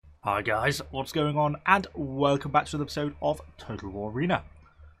Hi guys, what's going on? And welcome back to another episode of Total War Arena.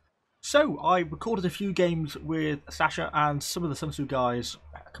 So, I recorded a few games with Sasha and some of the Sun Tzu guys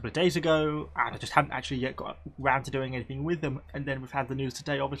a couple of days ago, and I just hadn't actually yet got around to doing anything with them. And then we've had the news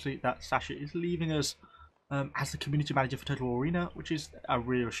today, obviously, that Sasha is leaving us as the community manager for Total War Arena, which is a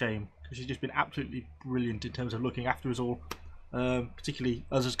real shame, because she's just been absolutely brilliant in terms of looking after us all, particularly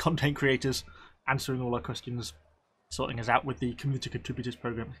us as content creators, answering all our questions, sorting us out with the community contributors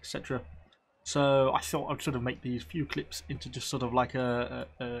program, etc. So I thought I'd sort of make these few clips into just sort of like a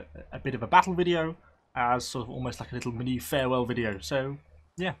bit of a battle video, as sort of almost like a little mini farewell video. So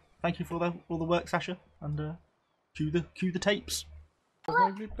yeah, thank you for all the work, Sasha, and cue the tapes.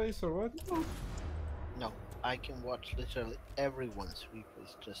 My replays or what? No, I can watch literally everyone's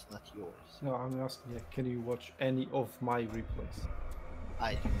replays, just not yours. No, I'm asking, can you watch any of my replays?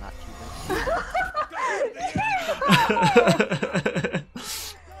 I do not even see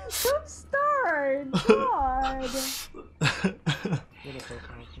Don't start! God! What the fuck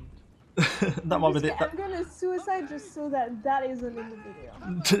happened? That might be it. I'm gonna suicide just so that isn't in the video.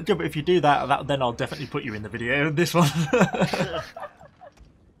 Yeah, but if you do that, then I'll definitely put you in the video. This one.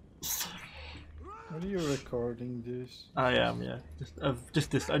 Are you recording this? I am, yeah.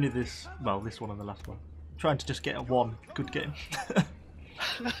 Just this, only this. Well, this one and the last one. I'm trying to just get a one good game.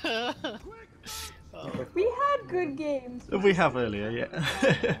 We had good games. We have earlier,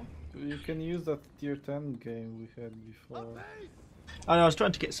 yeah. You can use that tier 10 game we had before. I was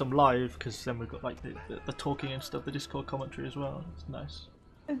trying to get some live because then we've got like the talking and stuff, the Discord commentary as well. It's nice.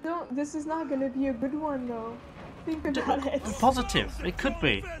 This is not gonna be a good one though. Think about it. Positive, it could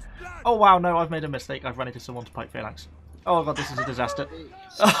be. Oh wow, no, I've made a mistake. I've run into someone's pipe phalanx. Oh god, this is a disaster.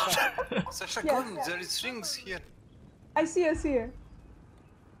 Sasha, Yes, come, yes. there is rings here. I see us here.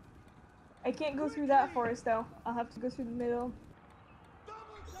 I can't go through that forest though. I'll have to go through the middle.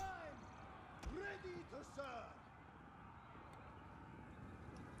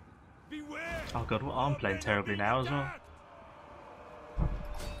 Oh god, well, I'm playing terribly now as well.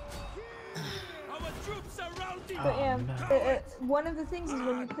 But yeah, no. one of the things is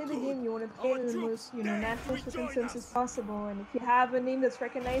when you play the game, you want to play it in the most, natural circumstances possible. And if you have a name that's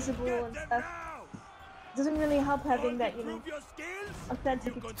recognizable and stuff, it doesn't really help having that,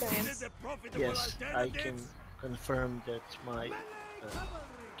 authentic experience. Yes, I can confirm that my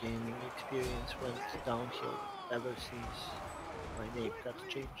gaming experience went downhill ever since my name got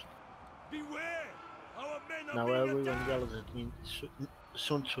changed. Now everyone yells at me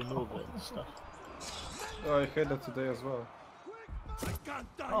Sun Tzu Nova and stuff. Oh, I heard that today as well.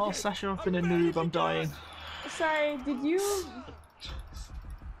 Oh Sasha, I've been a noob, I'm dying. Sorry, did you...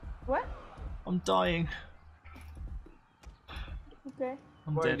 What? I'm dying. Okay.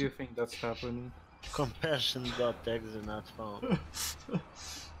 I'm Why dead. do you think that's happening? Comparison.exe not found.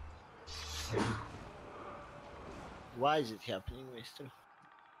 Why is it happening, mister?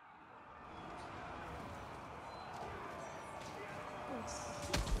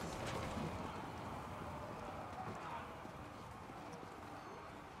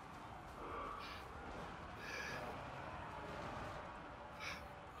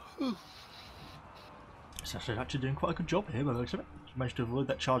 Sasha's actually doing quite a good job here by the looks of it. She managed to avoid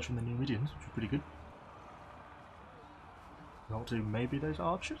that charge from the Numidians, which was pretty good. Not to maybe those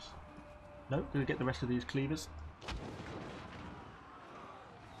archers? No, gonna get the rest of these cleavers.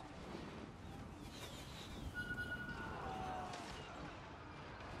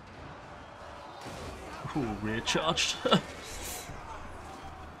 Ooh, rear charged.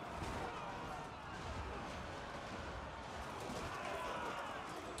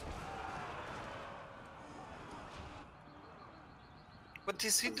 What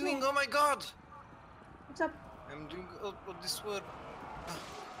is he doing? Oh my god! What's up? I'm doing all this work.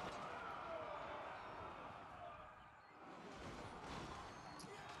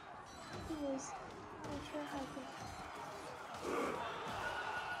 Anyways, I'm sure how to...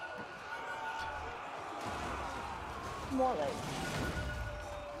 More like...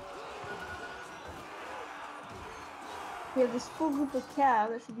 We have this full group of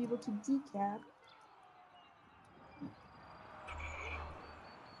cab that should be able to decab.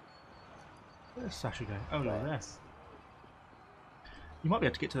 Where's Sasha going? Oh, no, there. You might be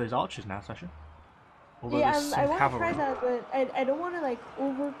able to get to those archers now, Sasha. Although Yeah, there's some I want to cavalry. try that, but I don't want to like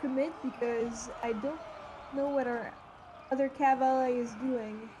overcommit because I don't know what our other cav ally is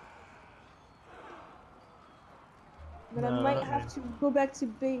doing. But I No, might not have really. to go back to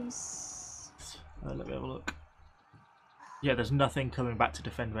base. Let me have a look. Yeah, there's nothing coming back to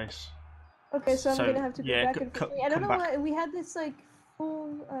defend base. Okay, so I'm So, gonna have to go yeah, back co- and co- forth. I don't come know back. why we had this like full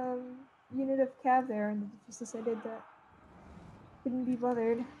unit of cav there, and just decided that couldn't be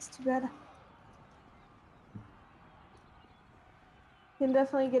bothered. It's too bad. Can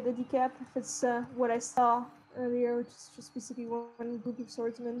definitely get the decap if it's what I saw earlier, which is just basically one group of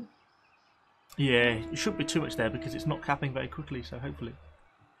swordsmen. Yeah, it shouldn't be too much there because it's not capping very quickly, so hopefully.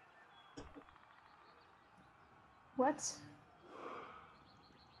 What?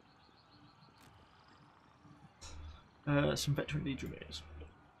 Some veteran legionnaires.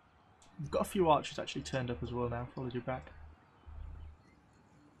 We've got a few archers actually turned up as well now, followed you back.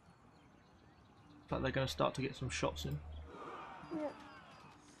 Looks like they're going to start to get some shots in. Yeah.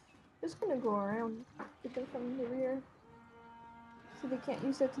 Just gonna go around, get them from the rear. So they can't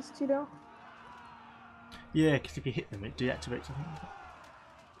use that testudo. Yeah, because if you hit them, it deactivates, I think.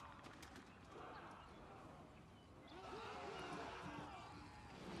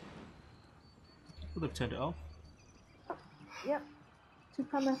 Well, they've turned it off. Yep. 2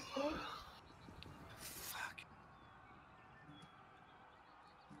 combat flank. Fuck.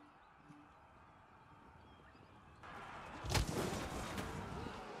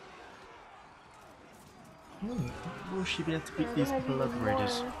 Will she be able to beat Yeah, these they have blood even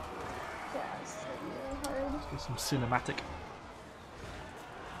raiders? more. Yeah, it's really hard. Get some cinematic.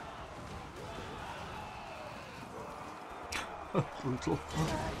 Brutal.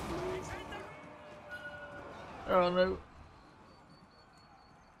 Oh no.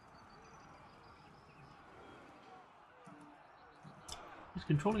 He's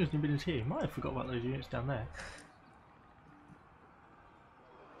controlling his units here. He might have forgot about those units down there.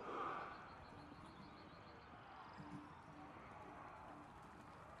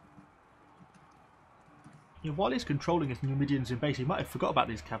 Yeah, while he's controlling his Numidians in base, he might have forgot about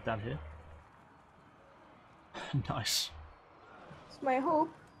these cav down here. Nice. It's my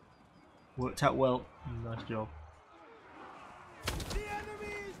hope. Worked out well. Nice job.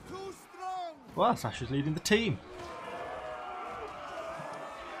 Well, Sasha's leading the team.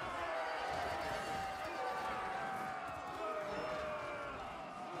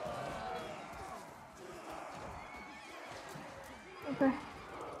 Okay.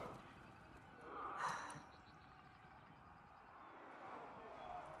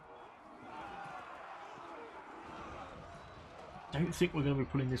 Don't think we're going to be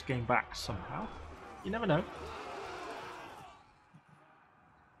pulling this game back somehow. You never know.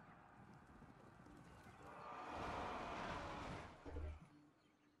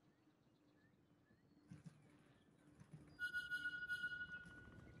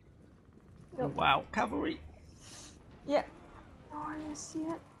 Nope. Wow, cavalry. Yeah. No one to see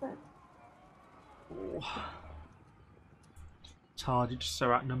it, but Oh. It's hard. You're just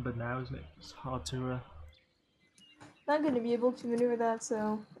so outnumbered now, isn't it? It's hard to. not gonna be able to maneuver that.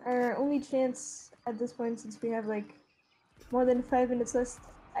 So our only chance at this point, since we have like more than 5 minutes left,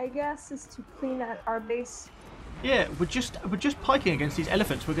 I guess, is to clean out our base. Yeah, we're just piking against these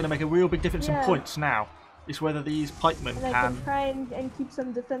elephants. We're going to make a real big difference in Yeah. points now. It's whether these pikemen And I can. can try and keep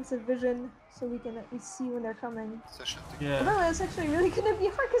some defensive vision so we can at least see when they're coming. Sasha, take Yeah. Although it's actually really gonna be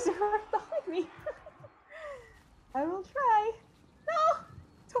hard because they're right behind me. I will try. No!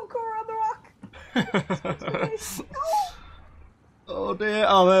 Don't go around the rock. No! Oh dear!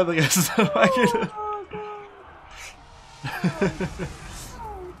 Oh, there we go. Oh, God.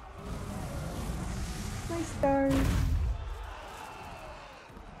 Oh. My stars.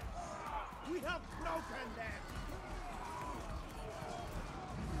 We have broken them.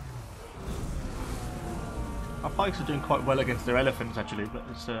 Our pikes are doing quite well against their elephants, actually, but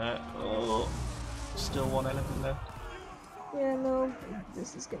it's still one elephant left. Yeah, no,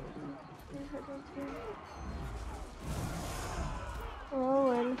 this is gonna be a hard one too.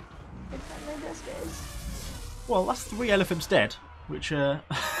 Oh, and I tried my best, guys. Well, that's 3 elephants dead, which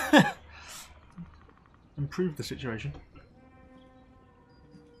improved the situation.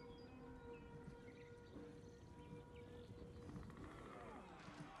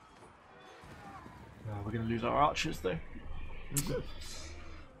 Oh, we're going to lose our archers, though.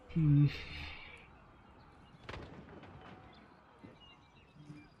 Hmm.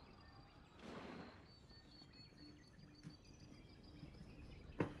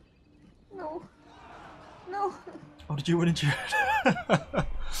 No. No. Oh, did you run into your...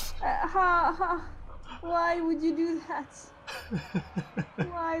 Why would you do that?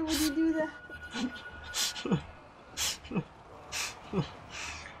 Why would you do that?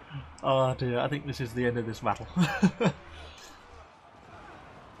 Oh dear, I think this is the end of this battle. Happening.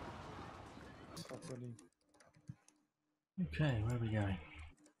 Okay, where are we going?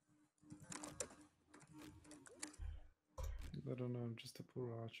 I don't know, I'm just a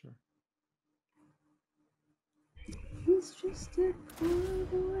poor archer. He's just a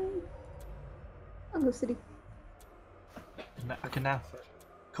point away. I'll go city. I can now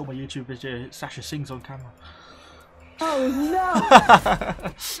call my YouTube video Sasha sings on camera. Oh no!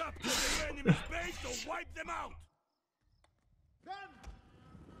 Capture the enemy's base or wipe them out.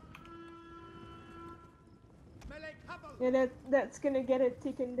 Melee cavalry. Yeah, that's gonna get it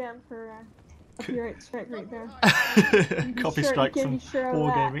taken down for copyright strike right there. Copy sure- strike you can from be sure of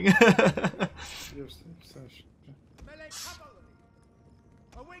wargaming. Yes, Sasha. Melee cavalry.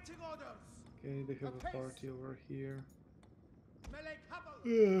 Awaiting orders. Okay, they have a party over here. Melee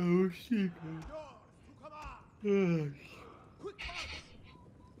cavalry. Oh, shit. Yours to command. Quick march.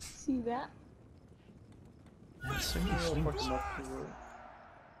 See that? There's so many Oh, fuck slings. them up here.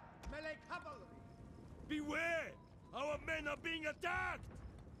 Melee cavalry. Beware! Our men are being attacked.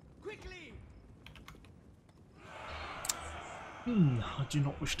 Quickly. I do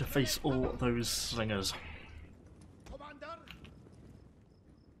not wish to face all those slingers. Commander.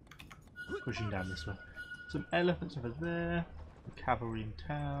 Pushing down this way. Some elephants over there. Cavalry in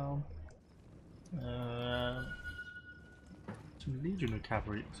town. Some legionary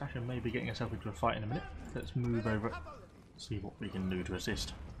cavalry. Sasha may be getting herself into a fight in a minute. Let's move over. See what we can do to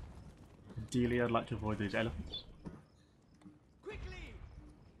assist. Ideally, I'd like to avoid these elephants. Quickly.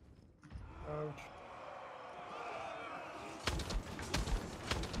 Ouch.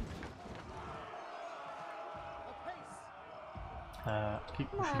 Keep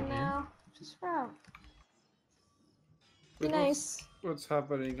Come pushing on in. now. Just route. Be But nice. What's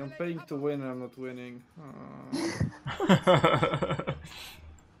happening? I'm paying to win, I'm not winning. Ready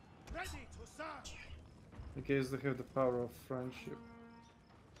to serve. I guess they have the power of friendship.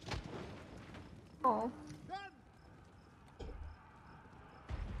 Oh. Run.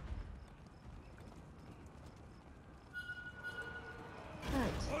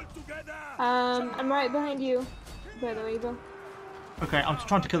 Alright. All together. I'm right behind you, by the way, though. Okay, I'm just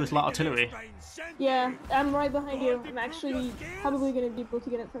trying to kill this light artillery. Yeah, I'm right behind you. I'm actually probably gonna be able to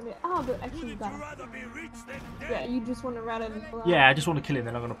get it from there. Oh, but actually, Would bad. you rather be rich than Yeah, dead? you just want to rat it and pull out. Yeah, I just want to kill him,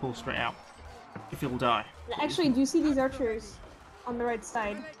 then I'm going to pull straight out. If he'll die. Actually, do you see these archers on the right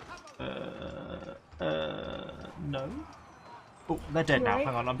side? No. Oh, they're dead now. Right.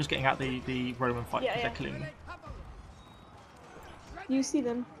 Hang on, I'm just getting out the Roman fight. Yeah, They're yeah. killing me. You see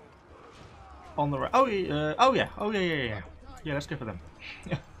them? On the right. Oh, yeah. Yeah, let's go for them.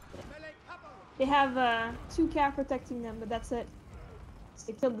 They have 2 cav protecting them, but that's it. So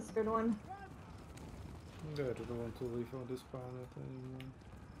they killed the third one. Yeah, I don't want to leave on this planet anymore.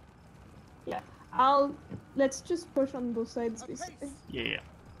 Yeah, let's just push on both sides, basically. Yeah.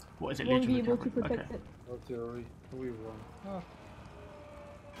 What is it? Won't be Legionary able to cavalry? protect Okay. it. Artillery, we won. Ah,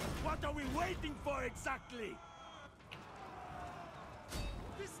 What are we waiting for exactly?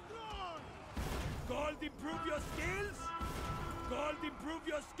 Destroy! Gold improve your skills? Gold improve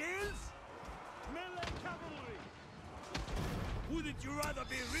your skills? Melee cavalry! Wouldn't you rather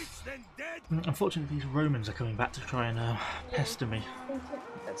be rich than dead? Unfortunately, these Romans are coming back to try and pester me.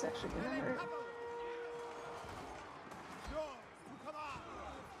 That's actually gonna hurt. Yours to command!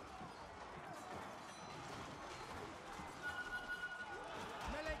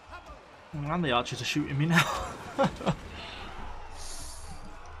 Melee cavalry! And the archers are shooting me now. Our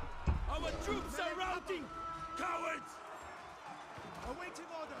troops are routing! Cowards! Awaiting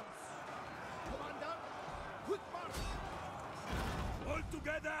orders! Commander, quick march! All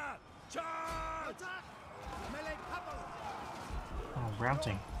together! Charge! Attack! Melee cavalry! Oh,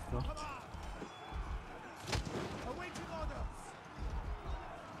 routing. God. Awaiting orders!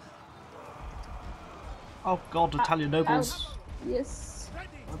 Oh God, Italian nobles. Ouch. Yes. Ready!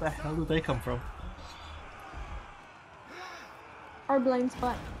 Where the hell did they come from? Our blind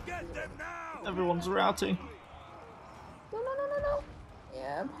spot. Get them now! Everyone's routing. No.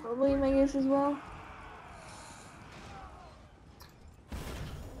 Yeah, probably my guess as well.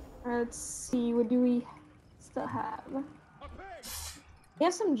 Let's see, what do we still have? We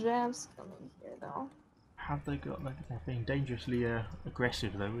have some jabs coming here, though. Have they got? They're being dangerously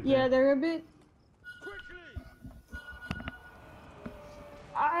aggressive, though. Isn't Yeah, they're a bit. Quickly!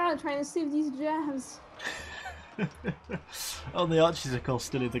 Trying to save these jabs. Oh, the archers, of course,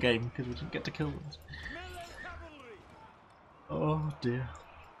 still in the game because we didn't get to kill them. Melee cavalry! Oh dear.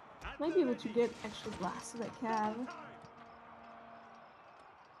 Might be able to get extra blasts that cav.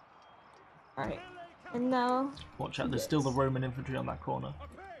 Alright, and now. Watch out, there's still the Roman infantry on that corner.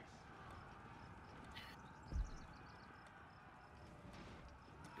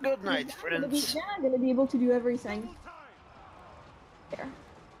 Good night, Gonna be, friends. yeah, gonna be able to do everything. There.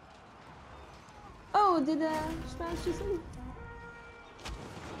 Oh, did Spanish just leave?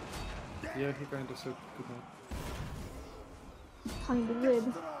 yeah, he kinda said good night. Kinda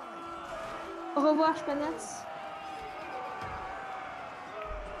did. Au revoir, Spanish.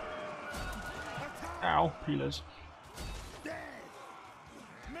 Ow, peelers. Melee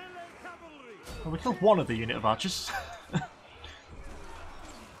cavalry. Well, we killed one of the unit of archers. Melee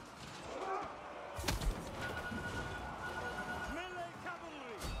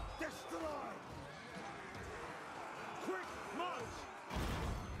cavalry. Destroy. Quick march.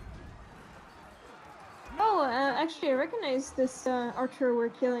 Oh, actually, I recognize this archer we're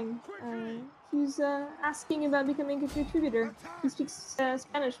killing. He's asking about becoming a contributor. He speaks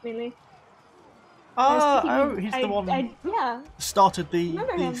Spanish mainly. I was thinking Oh, he's the one yeah, started the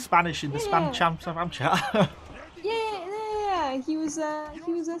remember him. Spanish in the Yeah, Spam chat. yeah. He was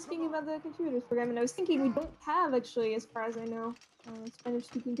asking about the contributors program, and I was thinking we don't have actually, as far as I know,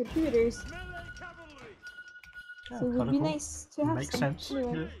 Spanish-speaking contributors. Melee cavalry. So it would be nice to have Makes some. sense.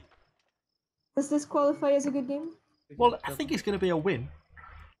 Anyway. Yeah. Does this qualify as a good game? Well, I think it's going to be a win.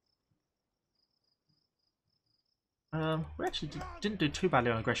 We actually didn't do too badly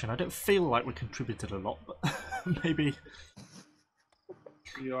on aggression. I don't feel like we contributed a lot, but maybe.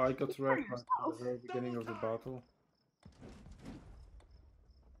 Yeah, I got wrecked at the very beginning of the battle.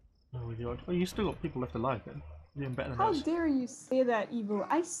 Oh, you still got people left alive then. You're doing better than How us. dare you say that, Evo?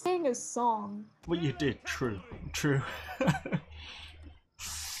 I sang a song. Well, you did. True. No,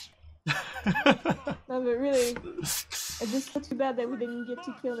 but really, I just feel too bad that we didn't get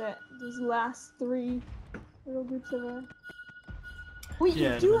to kill those last 3 little groups of Wait,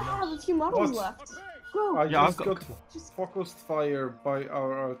 Yeah, you do no, have a few models What? left. Go. I Yeah, just I've got Just- focused fire by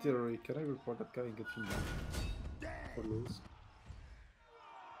our artillery. Can I report that guy and get him down? Or lose?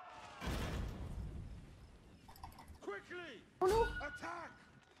 Quickly. Oh no! Attack.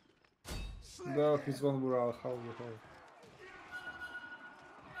 No, he's one morale. How the hell?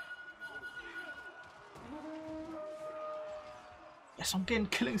 Yes, I'm getting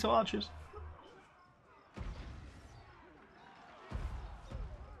killing some archers.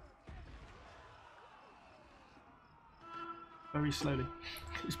 Very slowly.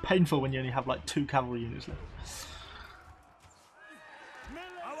 It's painful when you only have like 2 cavalry units left.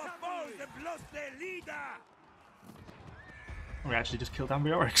 Our foes have lost their leader. We actually just killed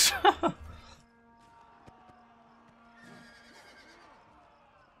Ambiorix.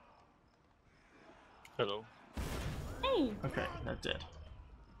 Hello. Hey! Okay, they're dead.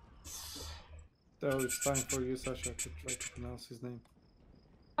 So it's time for you, Sasha, to try to pronounce his name.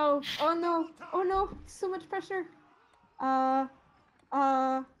 Oh no! Oh no! So much pressure!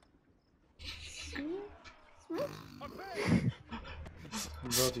 Smith?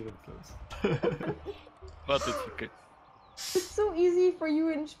 Not even close. But it's okay. It's so easy for you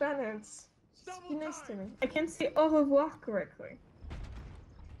in Spanish. Just be nice to me. I can't say au revoir correctly.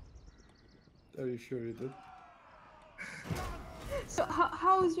 Are you sure you did? So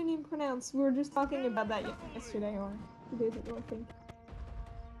how is your name pronounced? We were just talking about that yesterday or 2 days ago, I think.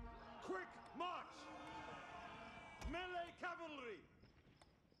 Quick march. Melee cavalry.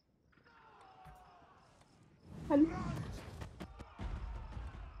 Hello?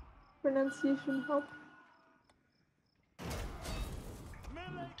 Pronunciation help.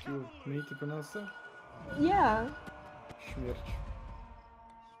 Melee Do you cavalry. need to pronounce that? Yeah. Śmierć.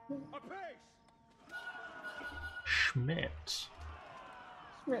 Apace. Schmidt.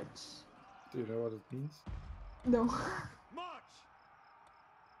 Rich. Do you know what it means? No. March.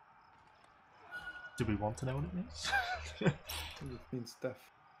 Do we want to know what it means? It means death.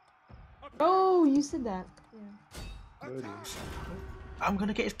 Oh, you said that. Yeah. Really? I'm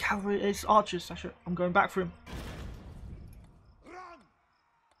gonna get his cavalry, his archers, Sasha. I'm going back for him. Run.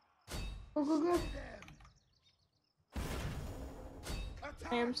 Go, go, go.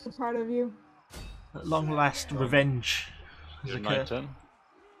 Attack. I am so proud of you. At long last, revenge has Is it occurred. 9-10?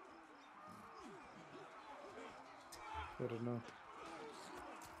 I don't know.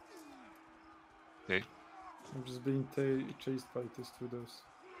 Okay. I'm just being chased by these two those.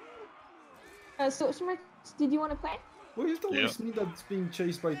 So, Smart, did you want to play? Well, it's always me that's being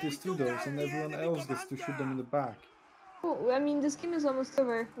chased by these two those, and everyone else gets to shoot them in the back. Oh, I mean, this game is almost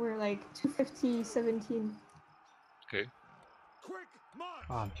over. We're like 250-17. Okay. Quick march.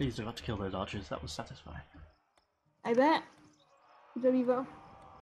 Oh, I'm pleased I got to kill those archers. That was satisfying. I bet. Good job, Evo.